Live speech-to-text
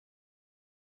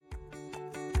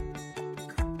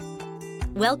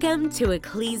Welcome to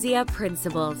Ecclesia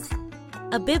Principles,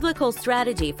 a biblical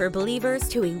strategy for believers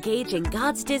to engage in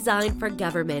God's design for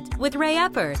government with Ray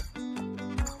Eppard.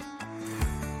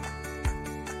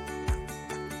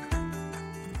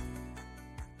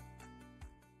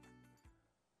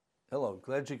 Hello,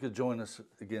 glad you could join us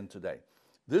again today.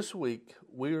 This week,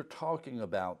 we are talking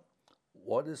about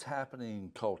what is happening in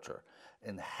culture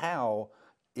and how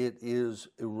it is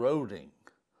eroding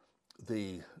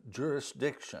the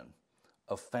jurisdiction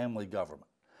of family government,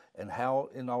 and how,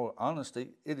 in all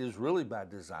honesty, it is really by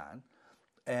design,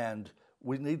 and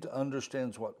we need to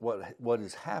understand what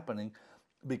is happening,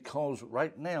 because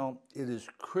right now it is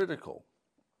critical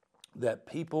that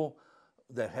people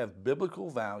that have biblical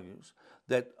values,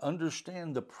 that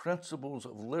understand the principles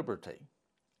of liberty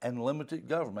and limited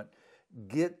government,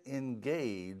 get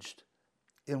engaged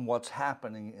in what's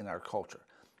happening in our culture.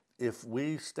 If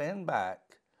we stand back,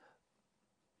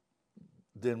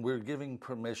 then we're giving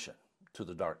permission to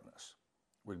the darkness.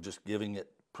 We're just giving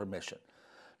it permission.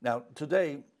 Now,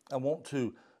 today, I want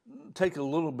to take a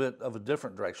little bit of a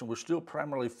different direction. We're still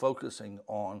primarily focusing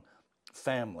on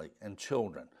family and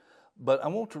children, but I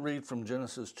want to read from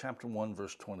Genesis chapter 1,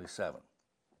 verse 27.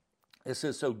 It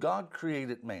says, "So God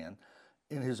created man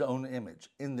in his own image.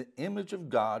 In the image of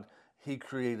God, he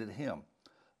created him.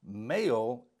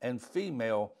 Male and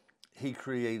female, he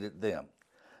created them."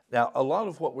 Now, a lot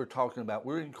of what we're talking about,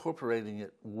 we're incorporating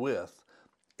it with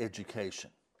education.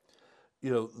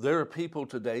 You know, there are people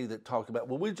today that talk about,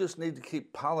 well, we just need to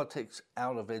keep politics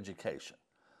out of education.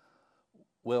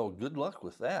 Well, good luck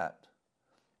with that.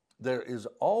 There is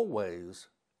always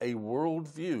a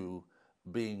worldview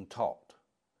being taught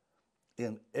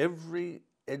in every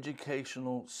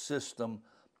educational system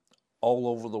all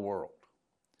over the world.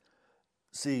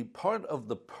 See, part of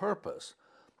the purpose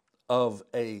of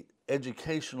a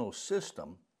educational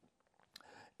system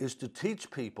is to teach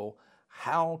people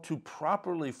how to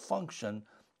properly function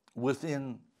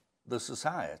within the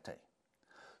society.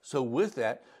 So with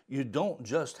that, you don't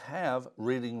just have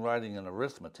reading, writing, and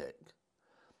arithmetic.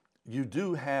 You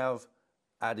do have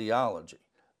ideology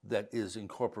that is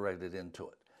incorporated into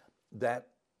it. That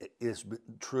is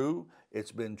true.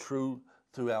 It's been true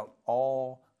throughout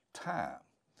all time,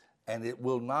 and it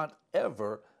will not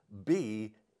ever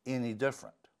be any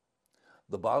different.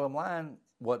 The bottom line,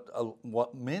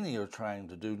 what many are trying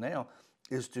to do now,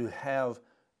 is to have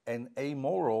an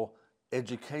amoral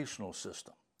educational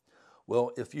system.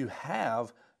 Well, if you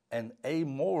have an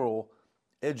amoral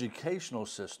educational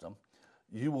system,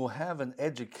 you will have an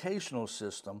educational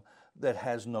system that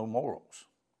has no morals.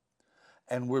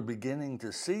 And we're beginning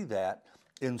to see that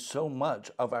in so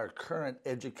much of our current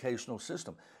educational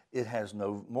system. It has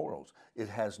no morals. It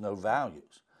has no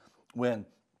values.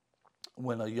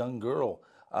 When a young girl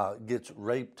gets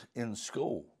raped in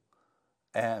school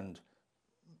and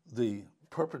the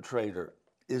perpetrator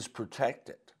is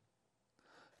protected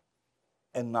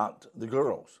and not the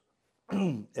girls,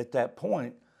 at that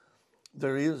point,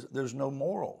 there's no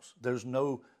morals. There's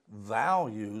no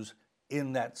values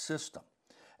in that system.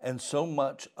 And so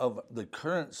much of the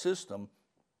current system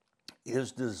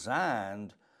is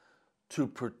designed to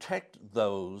protect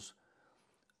those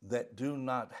that do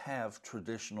not have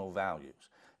traditional values.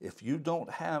 If you don't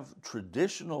have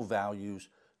traditional values,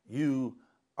 you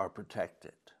are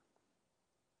protected.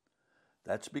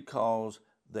 That's because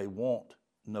they want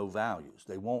no values.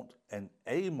 They want an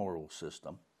amoral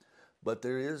system, but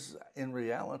there is, in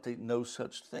reality, no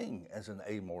such thing as an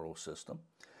amoral system.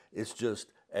 It's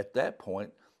just, at that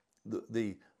point,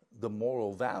 the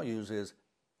moral values is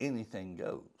anything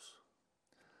goes.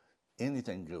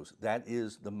 Anything goes. That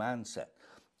is the mindset.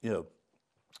 You know,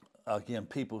 again,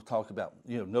 people talk about,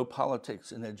 no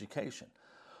politics in education.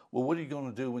 Well, what are you going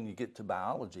to do when you get to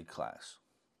biology class?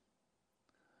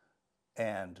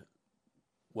 And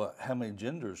how many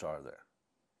genders are there?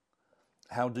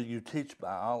 How do you teach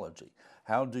biology?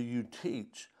 How do you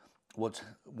teach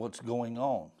what's going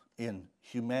on in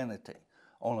humanity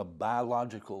on a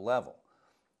biological level?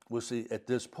 Well, see, at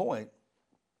this point,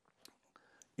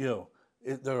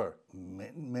 there are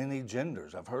many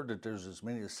genders. I've heard that there's as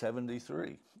many as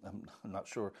 73. I'm not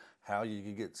sure how you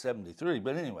could get 73,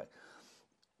 but anyway.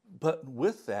 But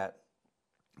with that,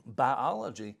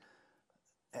 biology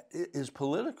is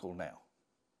political now.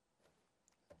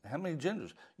 How many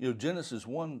genders? Genesis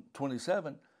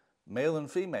 1:27, male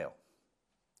and female,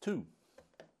 two.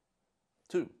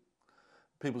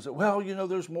 People say, well,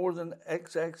 there's more than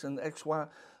XX and XY.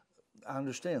 I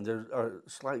understand there are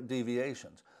slight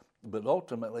deviations. But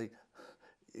ultimately,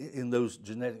 in those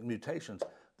genetic mutations,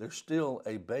 there's still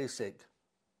a basic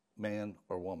man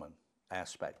or woman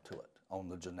aspect to it on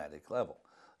the genetic level.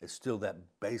 It's still that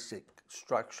basic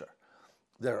structure.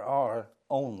 There are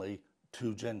only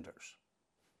two genders.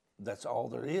 That's all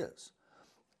there is.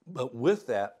 But with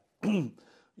that,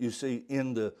 you see,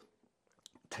 in the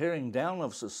tearing down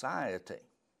of society,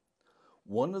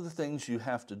 one of the things you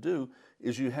have to do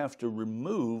is you have to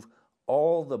remove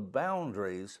all the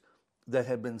boundaries that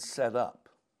have been set up.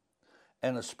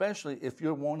 And especially if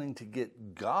you're wanting to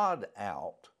get God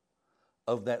out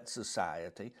of that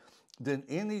society, then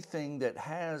anything that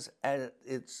has at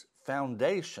its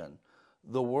foundation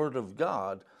the Word of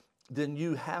God, then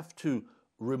you have to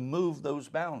remove those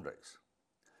boundaries.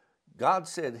 God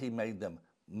said He made them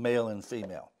male and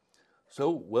female.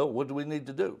 So, well, what do we need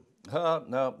to do?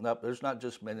 No, there's not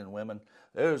just men and women.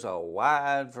 There's a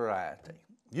wide variety.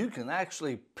 You can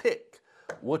actually pick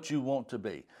what you want to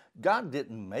be. God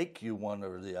didn't make you one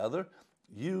or the other.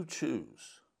 You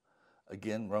choose.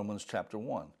 Again, Romans chapter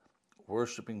 1,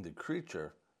 worshiping the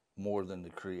creature more than the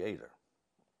Creator.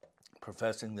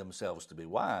 Professing themselves to be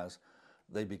wise,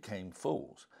 they became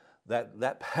fools.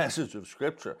 That passage of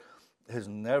Scripture has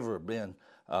never been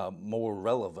more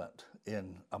relevant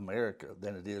in America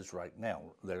than it is right now,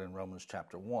 there in Romans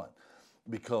chapter 1,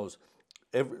 because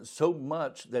so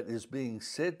much that is being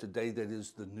said today that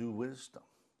is the new wisdom.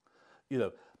 You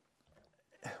know,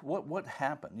 what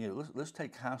happened? You know, let's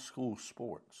take high school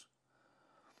sports.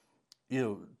 You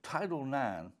know, Title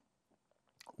IX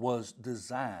was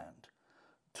designed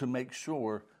to make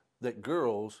sure that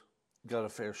girls got a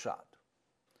fair shot,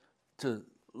 to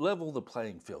level the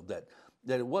playing field, that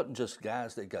it wasn't just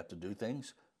guys that got to do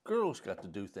things, girls got to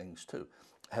do things too.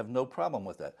 I have no problem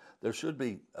with that. There should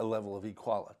be a level of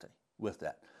equality with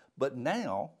that. But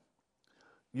now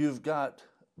you've got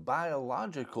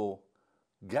biological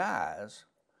guys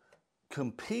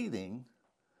competing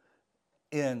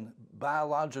in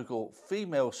biological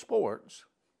female sports,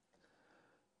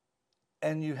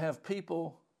 and you have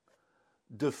people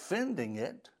defending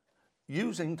it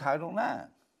using Title IX.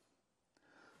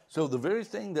 So the very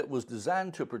thing that was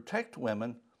designed to protect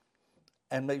women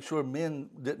and make sure men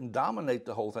didn't dominate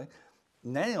the whole thing,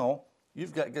 now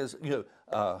you've got guys, you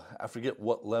know, I forget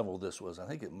what level this was. I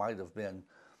think it might have been,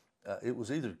 it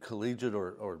was either collegiate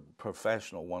or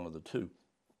professional, one of the two.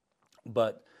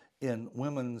 But in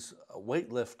women's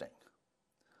weightlifting,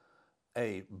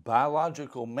 a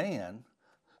biological man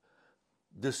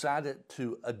decided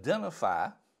to identify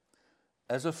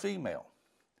as a female.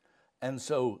 And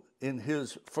so in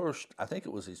his first, I think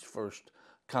it was his first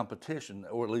competition,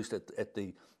 or at least at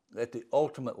the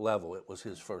ultimate level, it was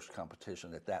his first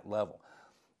competition at that level.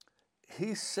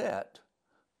 He set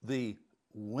the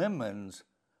women's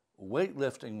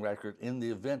weightlifting record in the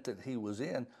event that he was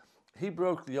in. He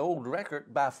broke the old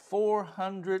record by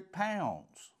 400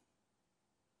 pounds.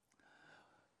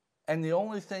 And the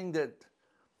only thing that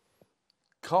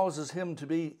causes him to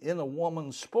be in a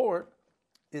woman's sport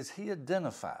is he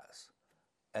identifies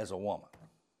as a woman.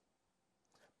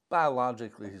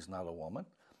 Biologically, he's not a woman.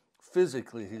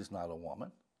 Physically, he's not a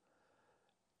woman.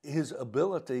 His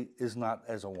ability is not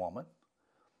as a woman.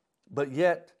 But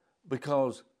yet,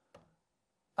 because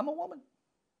I'm a woman,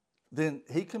 then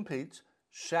he competes,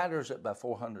 shatters it by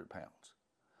 400 pounds.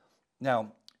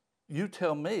 Now, you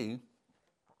tell me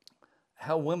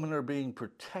how women are being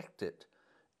protected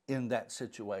in that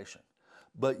situation.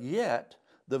 But yet,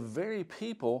 the very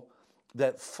people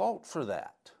that fought for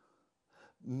that,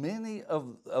 many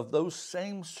of those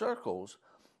same circles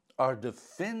are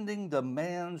defending the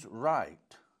man's right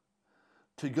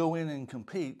to go in and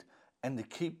compete and to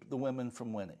keep the women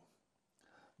from winning.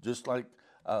 Just like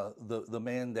the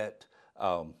man that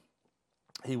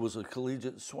he was a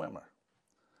collegiate swimmer,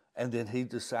 and then he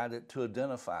decided to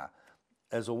identify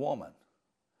as a woman.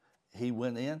 He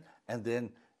went in, and then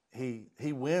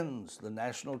he wins the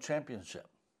national championship.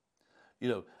 You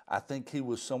know, I think he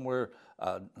was somewhere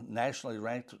nationally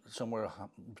ranked somewhere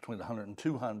between 100 and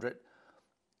 200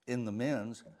 in the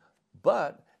men's,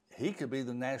 but he could be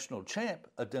the national champ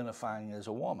identifying as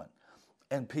a woman.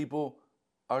 And people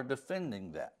are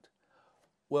defending that.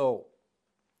 Well,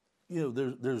 you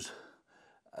know, there's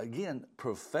again,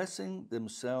 professing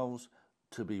themselves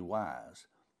to be wise,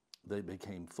 they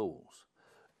became fools.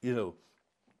 You know,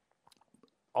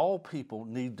 all people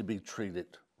need to be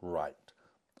treated right.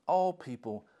 All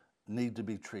people need to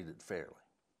be treated fairly.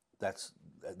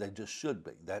 They just should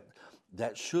be.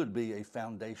 That should be a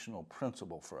foundational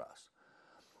principle for us.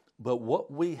 But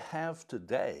what we have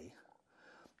today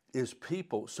is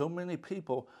people, so many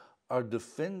people are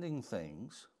defending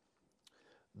things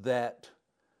that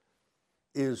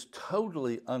is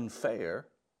totally unfair,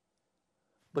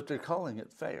 but they're calling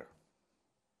it fair.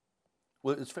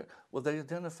 Well, it's fair. Well, they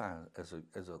identify as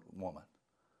a woman.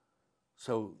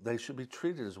 So they should be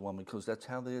treated as a woman because that's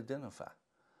how they identify.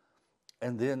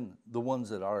 And then the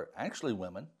ones that are actually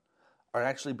women are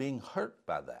actually being hurt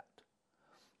by that.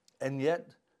 And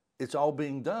yet it's all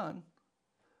being done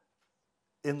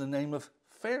in the name of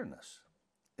fairness,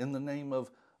 in the name of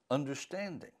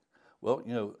understanding. Well,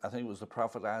 I think it was the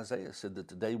prophet Isaiah said that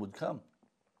the day would come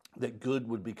that good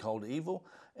would be called evil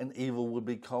and evil would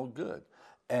be called good.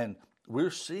 And we're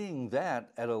seeing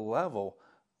that at a level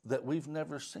that we've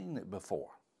never seen it before.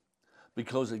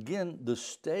 Because again, the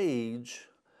stage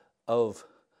of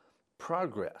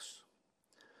progress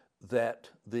that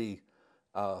the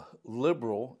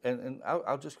liberal, and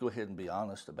I'll just go ahead and be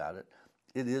honest about it,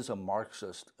 it is a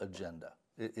Marxist agenda.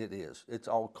 It is. It's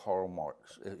all Karl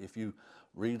Marx. If you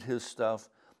read his stuff,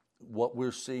 what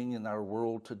we're seeing in our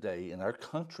world today, in our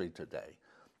country today,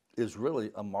 is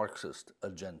really a Marxist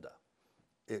agenda.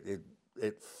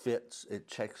 It fits, it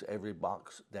checks every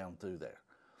box down through there.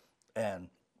 And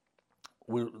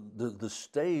the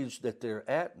stage that they're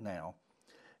at now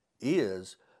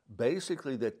is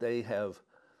basically that they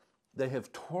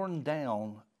have torn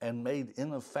down and made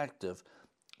ineffective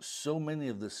so many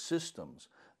of the systems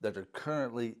that are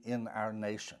currently in our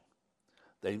nation.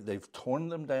 They've torn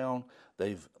them down,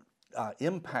 they've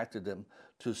impacted them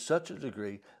to such a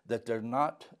degree that they're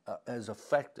not as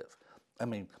effective. I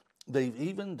mean, they've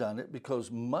even done it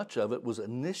because much of it was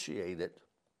initiated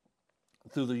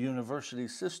through the university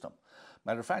system.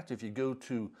 Matter of fact, if you go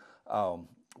to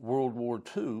World War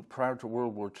II, prior to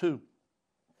World War II,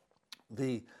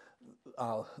 the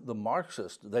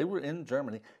Marxists, they were in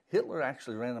Germany. Hitler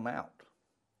actually ran them out.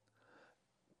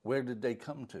 Where did they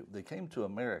come to? They came to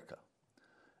America,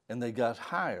 and they got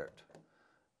hired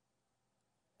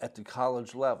at the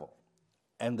college level.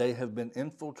 And they have been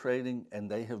infiltrating and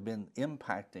they have been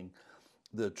impacting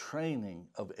the training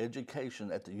of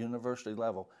education at the university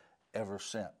level ever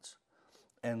since.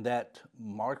 And that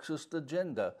Marxist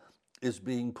agenda is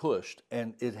being pushed,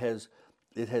 and it has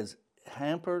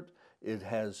hampered, it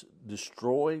has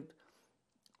destroyed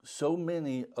so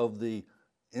many of the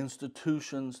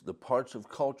institutions, the parts of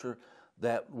culture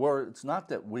that were, it's not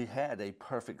that we had a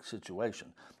perfect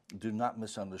situation. Do not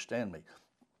misunderstand me.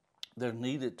 There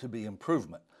needed to be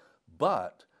improvement.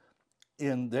 But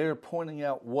in their pointing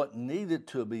out what needed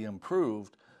to be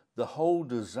improved, the whole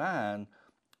design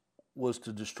was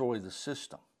to destroy the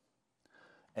system.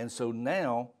 And so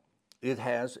now it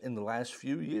has, in the last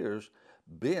few years,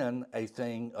 been a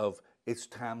thing of it's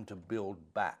time to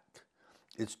build back.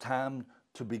 It's time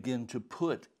to begin to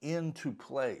put into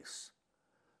place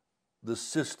the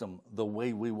system the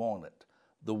way we want it,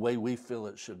 the way we feel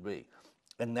it should be.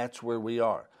 And that's where we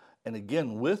are. And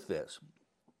again, with this,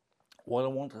 what I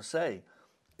want to say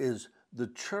is the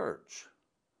church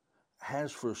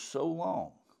has for so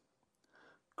long,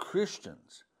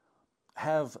 Christians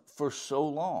have for so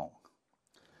long,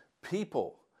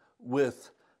 people with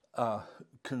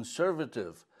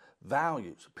conservative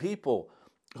values, people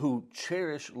who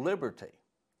cherish liberty,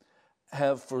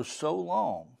 have for so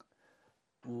long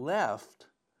left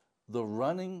the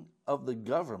running of the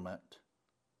government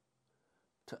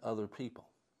to other people.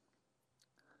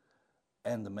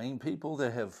 And the main people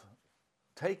that have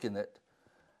taken it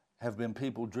have been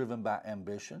people driven by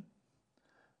ambition,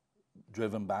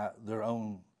 driven by their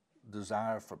own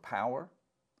desire for power,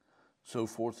 so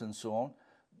forth and so on,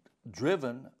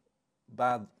 driven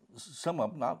by some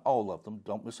of them, not all of them,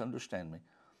 don't misunderstand me,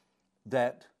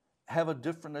 that have a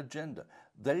different agenda.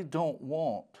 They don't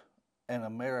want an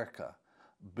America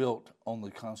built on the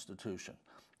Constitution.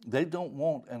 They don't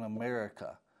want an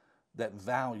America that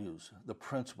values the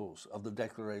principles of the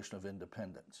Declaration of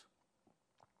Independence.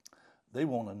 They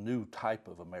want a new type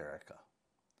of America,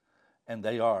 and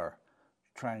they are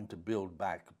trying to build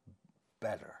back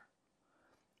better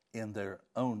in their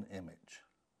own image,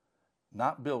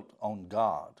 not built on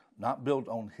God, not built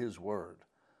on His Word,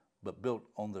 but built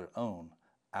on their own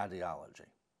ideology.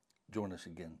 Join us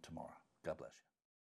again tomorrow. God bless you.